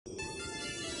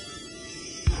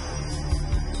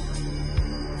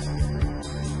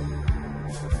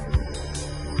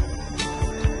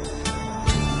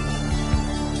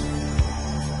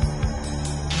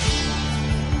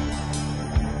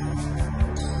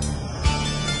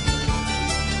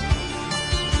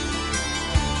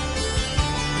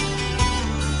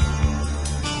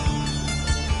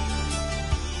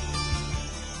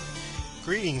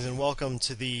welcome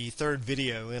to the third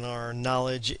video in our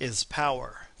Knowledge is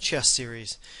Power chess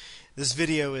series. This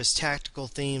video is tactical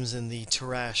themes in the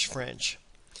Tarrasch French.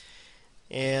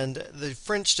 And the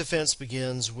French defense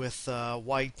begins with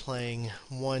white playing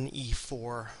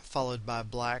 1e4 followed by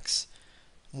black's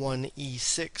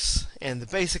 1e6. And the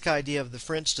basic idea of the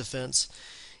French defense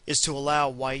is to allow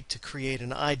white to create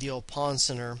an ideal pawn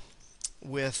center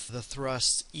with the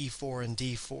thrust e4 and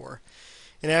d4.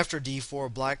 And after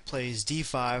d4, black plays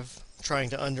d5, trying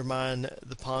to undermine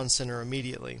the pawn center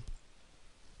immediately.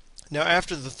 Now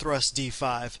after the thrust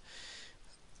d5,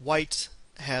 white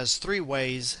has three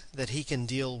ways that he can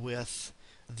deal with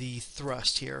the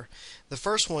thrust here. The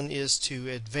first one is to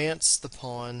advance the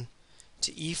pawn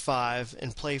to e5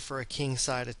 and play for a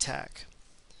kingside attack.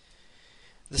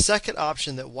 The second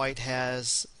option that white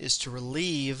has is to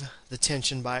relieve the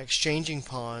tension by exchanging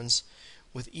pawns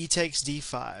with e takes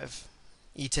d5,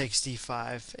 e takes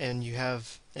d5, and you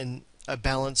have a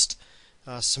balanced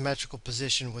symmetrical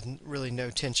position with really no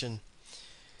tension.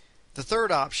 The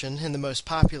third option, and the most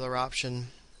popular option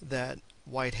that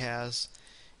white has,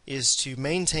 is to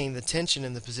maintain the tension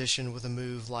in the position with a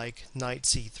move like knight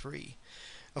c3.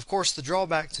 Of course, the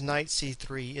drawback to knight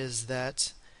c3 is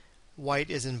that white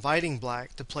is inviting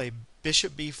black to play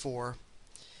bishop b4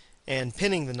 and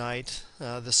pinning the knight,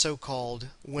 the so-called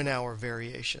win-hour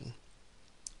variation.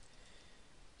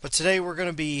 But today we're going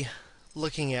to be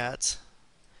looking at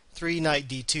 3 knight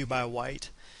d2 by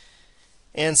white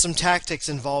and some tactics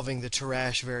involving the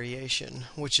Tarrasch variation,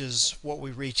 which is what we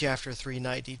reach after 3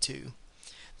 knight d2.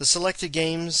 The selected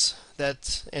games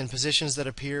and positions that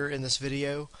appear in this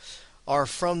video are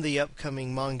from the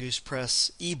upcoming Mongoose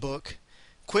Press ebook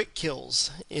Quick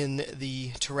Kills in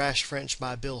the Tarrasch French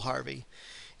by Bill Harvey.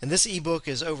 And this ebook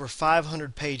is over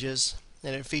 500 pages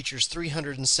and it features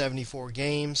 374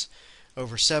 games,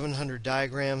 over 700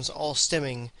 diagrams, all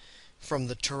stemming from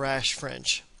the Tarrasch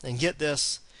French. And get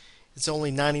this, it's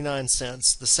only 99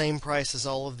 cents, the same price as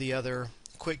all of the other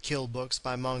Quick Kill books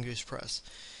by Mongoose Press.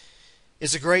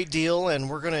 It's a great deal, and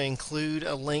we're going to include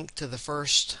a link to the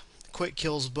first Quick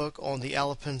Kills book on the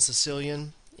Alpine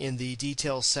Sicilian in the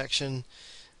details section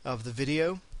of the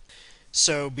video,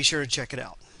 so be sure to check it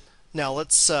out. Now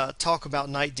let's talk about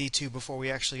knight d2 before we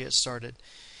actually get started.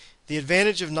 The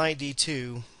advantage of knight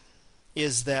d2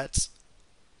 is that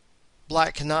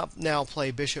black cannot now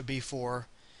play bishop b4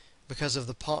 because of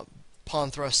the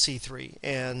pawn thrust c3,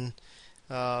 and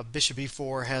bishop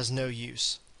b4 has no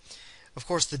use. Of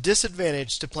course, the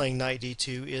disadvantage to playing knight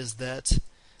d2 is that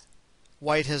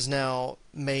white has now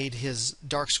made his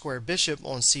dark square bishop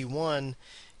on c1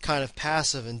 kind of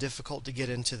passive and difficult to get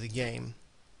into the game.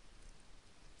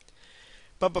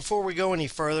 But before we go any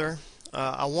further,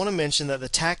 I want to mention that the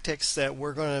tactics that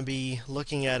we're going to be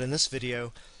looking at in this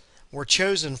video were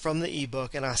chosen from the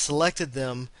ebook, and I selected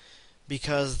them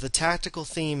because the tactical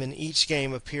theme in each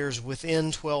game appears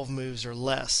within 12 moves or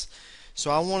less.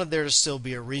 So I wanted there to still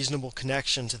be a reasonable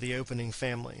connection to the opening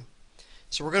family.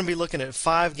 So we're going to be looking at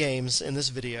 5 games in this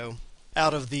video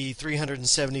out of the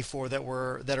 374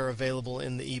 that are available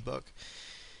in the ebook.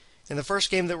 And the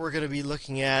first game that we're going to be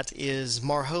looking at is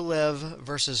Marholev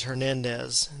versus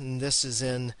Hernandez, and this is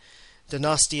in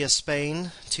Donostia,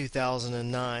 Spain,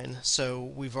 2009. So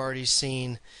we've already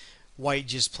seen white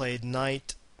just played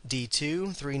knight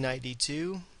d2, 3 knight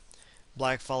d2.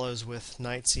 Black follows with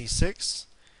knight c6,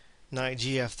 knight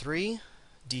gf3,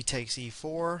 d takes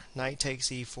e4, knight takes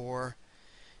e4,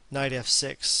 knight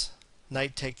f6,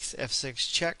 knight takes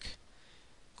f6 check,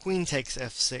 queen takes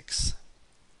f6,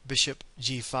 bishop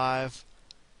g5,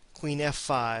 queen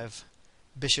f5,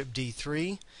 bishop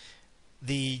d3.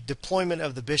 The deployment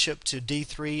of the bishop to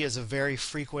d3 is a very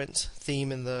frequent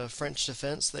theme in the French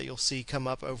defense that you'll see come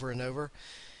up over and over.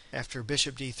 After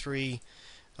bishop d3,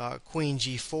 queen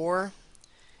g4,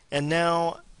 and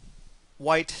now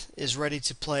white is ready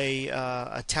to play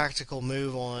a tactical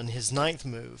move on his 9th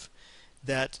move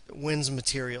that wins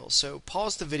material. So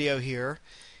pause the video here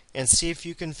and see if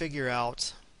you can figure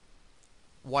out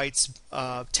white's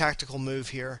tactical move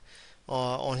here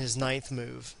on his 9th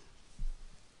move.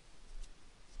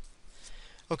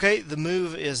 Okay, the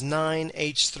move is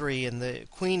 9h3, and the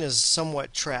queen is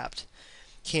somewhat trapped.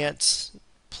 Can't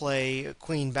play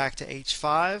queen back to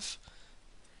h5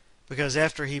 because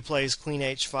after he plays queen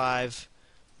h5,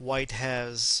 white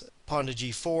has pawn to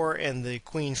g4 and the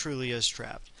queen truly is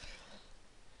trapped.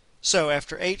 So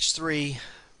after h3,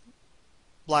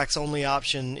 black's only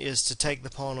option is to take the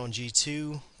pawn on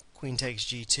g2, queen takes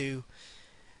g2,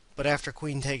 but after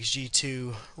queen takes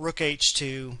g2, rook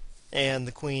h2, and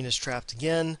the queen is trapped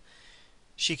again.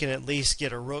 She can at least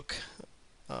get a rook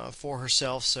for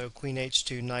herself, so queen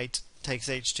h2, knight takes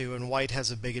h2, and white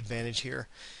has a big advantage here,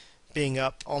 being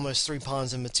up almost 3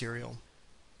 pawns in material.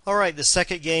 Alright, the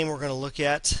second game we're going to look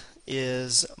at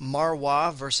is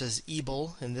Marwa versus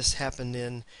Ebel, and this happened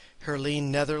in Heerlen,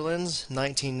 Netherlands,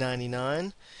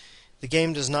 1999. The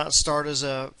game does not start as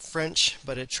a French,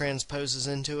 but it transposes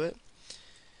into it.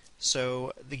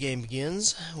 So the game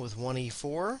begins with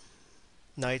 1e4,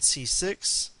 knight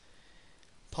c6,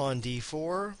 pawn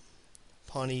d4,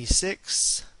 pawn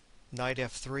e6, knight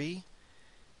f3,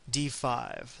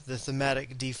 d5, the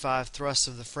thematic d5 thrust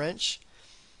of the French.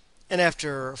 And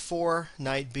after 4,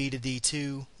 knight b to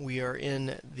d2, we are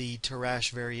in the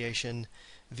Tarrasch variation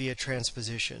via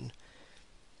transposition.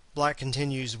 Black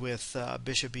continues with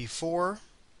bishop e4,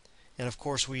 and of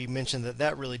course we mentioned that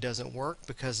that really doesn't work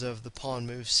because of the pawn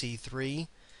move c3,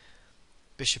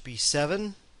 bishop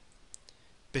e7,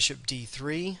 bishop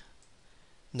d3,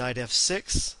 knight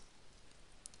f6,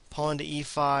 pawn to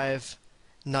e5,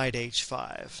 knight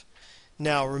h5.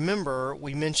 Now remember,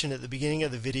 we mentioned at the beginning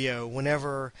of the video,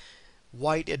 whenever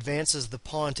white advances the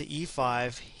pawn to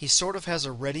e5, he sort of has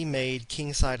a ready-made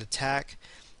kingside attack,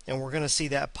 and we're going to see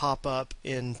that pop up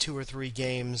in 2 or 3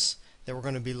 games that we're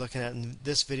going to be looking at in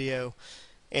this video.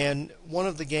 And one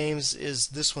of the games is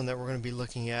this one that we're going to be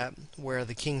looking at, where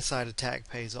the kingside attack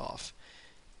pays off.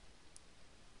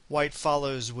 White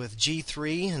follows with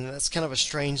g3, and that's kind of a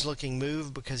strange looking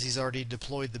move because he's already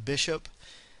deployed the bishop,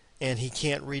 and he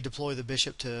can't redeploy the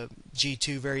bishop to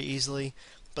g2 very easily.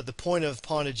 But the point of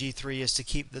pawn to g3 is to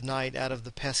keep the knight out of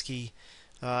the pesky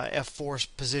f4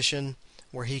 position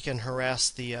where he can harass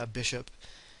the bishop.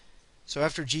 So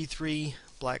after g3,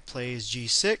 black plays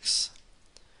g6,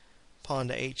 pawn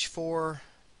to h4,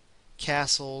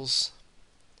 castles,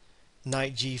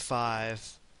 knight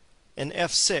g5, and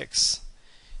f6.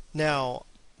 Now,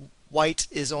 white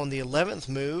is on the 11th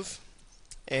move,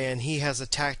 and he has a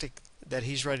tactic that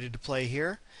he's ready to play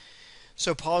here.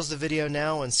 So pause the video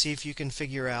now and see if you can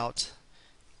figure out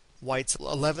white's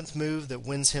 11th move that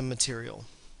wins him material.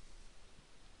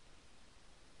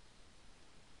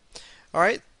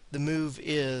 Alright, the move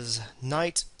is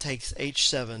knight takes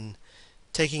h7,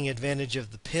 taking advantage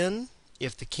of the pin.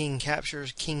 If the king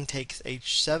captures, king takes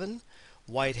h7.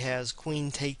 White has queen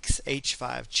takes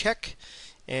h5 check,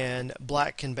 and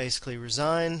black can basically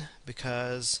resign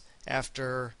because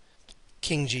after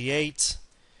king g8,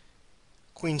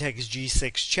 queen takes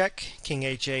g6 check, king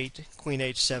h8, queen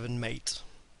h7 mate.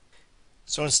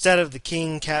 So instead of the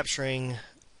king capturing,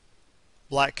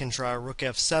 black can try rook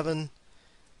f7,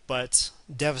 but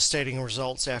devastating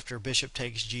results after bishop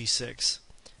takes g6.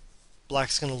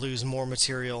 Black's going to lose more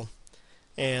material,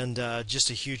 and just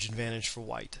a huge advantage for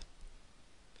white.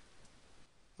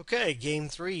 Okay, game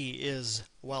 3 is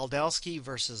Waldowski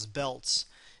versus Belts.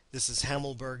 This is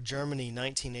Hammelburg, Germany,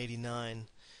 1989.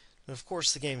 And of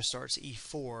course the game starts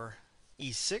e4,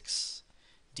 e6,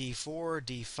 d4,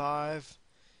 d5,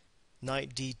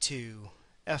 knight d2,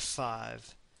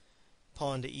 f5,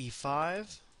 pawn to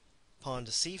e5, pawn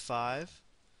to c5,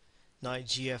 knight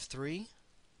gf3,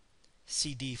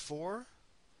 cd4,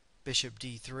 bishop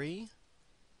d3,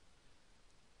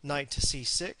 knight to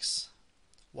c6,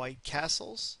 white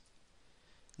castles,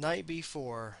 knight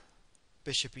b4,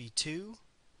 bishop e2,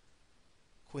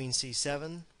 queen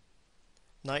c7,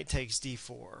 knight takes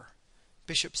d4,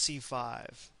 bishop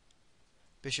c5,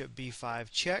 bishop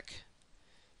b5 check,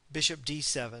 bishop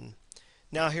d7.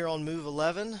 Now here on move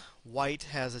 11, white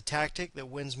has a tactic that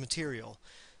wins material.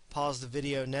 Pause the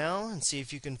video now and see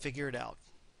if you can figure it out.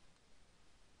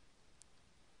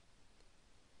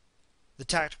 The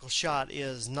tactical shot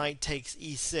is knight takes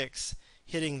e6,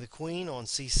 hitting the queen on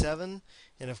c7,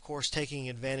 and of course taking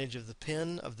advantage of the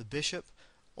pin of the bishop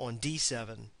on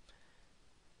d7.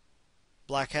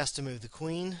 Black has to move the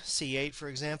queen, c8 for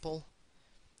example,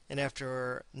 and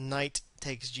after knight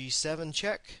takes g7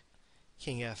 check,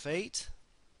 king f8,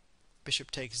 bishop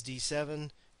takes d7,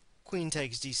 queen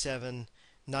takes d7,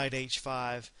 knight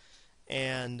h5,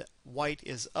 and white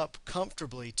is up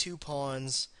comfortably 2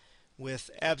 pawns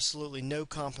with absolutely no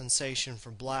compensation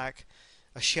for black,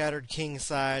 a shattered king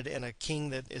side, and a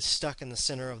king that is stuck in the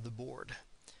center of the board.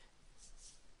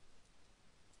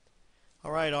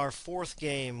 Alright, our 4th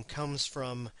game comes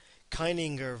from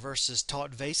Keininger versus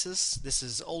Tautvasis. This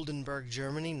is Oldenburg,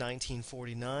 Germany,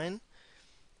 1949.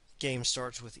 Game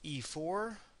starts with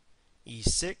e4,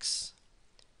 e6,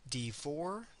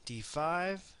 d4,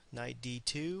 d5, knight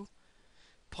d2,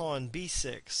 pawn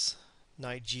b6,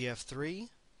 knight gf3,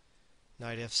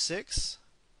 knight f6,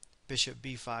 bishop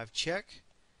b5 check,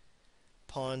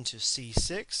 pawn to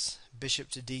c6, bishop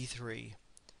to d3,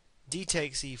 d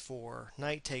takes e4,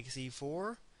 knight takes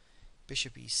e4,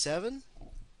 bishop e7,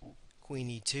 queen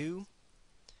e2,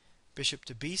 bishop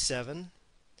to b7,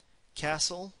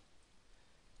 castle,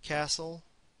 castle,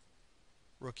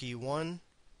 rook e1,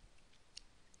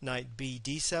 knight b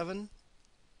d7,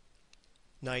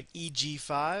 knight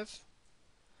eg5,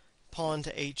 pawn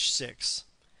to h6.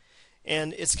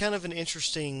 And it's kind of an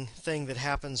interesting thing that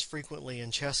happens frequently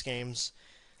in chess games.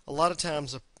 A lot of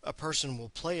times a person will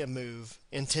play a move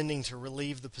intending to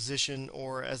relieve the position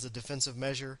or as a defensive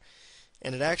measure,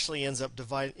 and it actually ends up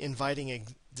inviting a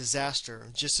disaster,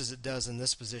 just as it does in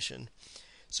this position.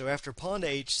 So after pawn to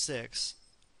h6,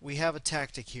 we have a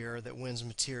tactic here that wins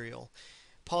material.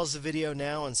 Pause the video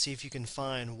now and see if you can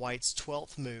find white's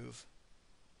 12th move.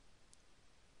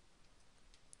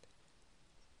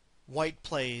 White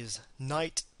plays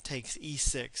knight takes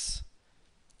e6,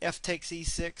 f takes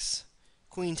e6,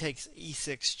 queen takes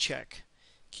e6 check,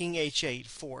 king h8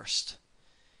 forced,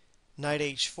 knight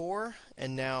h4,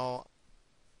 and now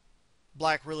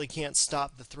black really can't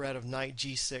stop the threat of knight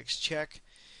g6 check,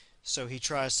 so he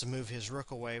tries to move his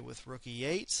rook away with rook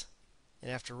e8,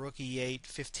 and after rook e8,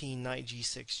 15 knight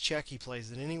g6 check, he plays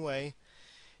it anyway,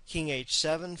 king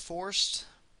h7 forced,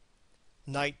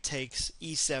 knight takes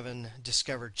e7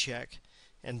 discovered check,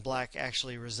 and black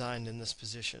actually resigned in this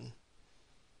position.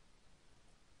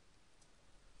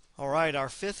 Alright, our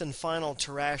fifth and final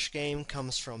Tarrasch game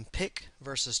comes from Pick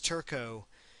versus Turco,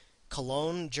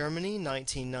 Cologne, Germany,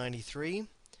 1993.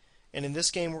 And in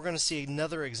this game we're going to see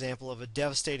another example of a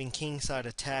devastating kingside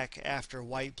attack after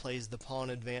white plays the pawn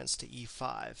advance to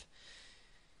e5.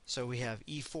 So we have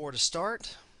e4 to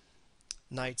start,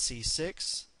 knight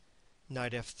c6,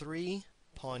 knight f3,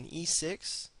 pawn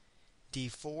e6,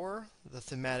 d4, the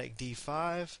thematic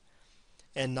d5,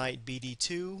 and knight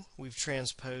bd2 we've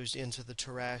transposed into the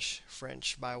Tarrasch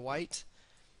French by white,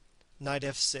 knight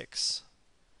f6,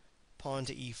 pawn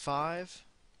to e5,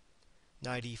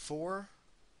 knight e4,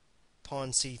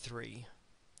 pawn c3,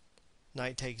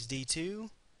 knight takes d2,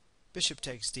 bishop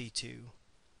takes d2,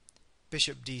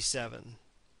 bishop d7,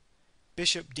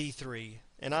 bishop d3.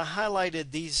 And I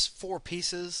highlighted these four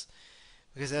pieces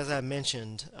because, as I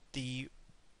mentioned, the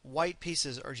white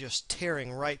pieces are just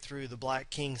tearing right through the black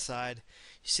king side.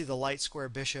 You see the light square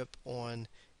bishop on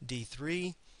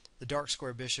d3, the dark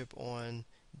square bishop on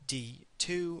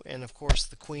d2, and of course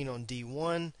the queen on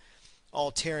d1,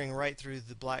 all tearing right through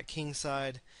the black king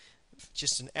side.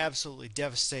 Just an absolutely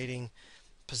devastating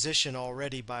position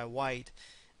already by white.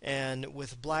 And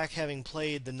with black having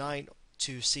played the knight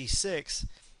to c6,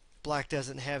 black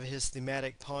doesn't have his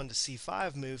thematic pawn to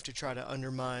c5 move to try to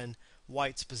undermine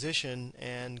white's position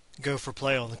and go for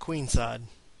play on the queen side.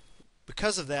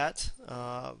 Because of that,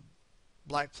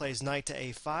 black plays knight to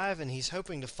a5, and he's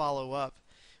hoping to follow up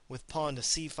with pawn to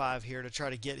c5 here to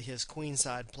try to get his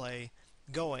queenside play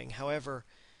going. However,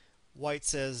 white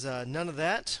says none of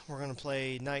that. We're going to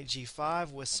play knight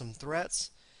g5 with some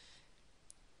threats.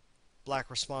 Black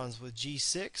responds with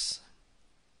g6,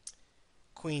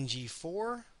 queen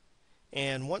g4,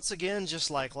 and once again,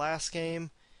 just like last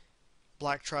game,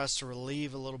 black tries to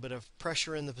relieve a little bit of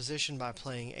pressure in the position by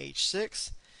playing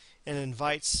h6 and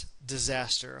invites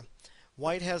disaster.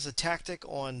 White has a tactic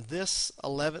on this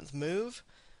 11th move.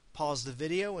 Pause the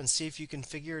video and see if you can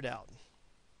figure it out.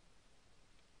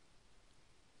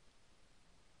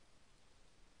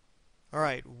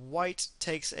 Alright, white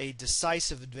takes a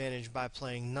decisive advantage by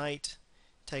playing knight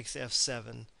takes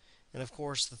f7. And of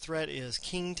course the threat is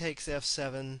king takes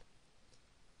f7,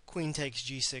 queen takes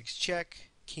g6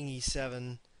 check, king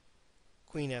e7,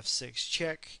 queen f6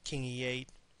 check, king e8,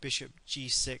 bishop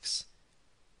g6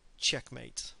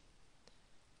 checkmate.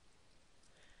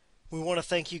 We want to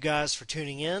thank you guys for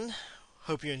tuning in.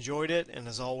 Hope you enjoyed it, and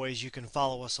as always you can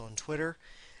follow us on Twitter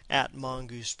at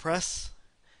Mongoose Press,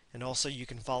 and also you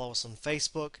can follow us on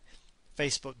Facebook,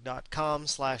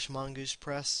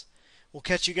 facebook.com/mongoosepress. We'll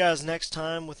catch you guys next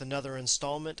time with another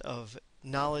installment of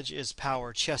Knowledge is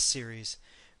Power Chess Series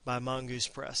by Mongoose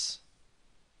Press.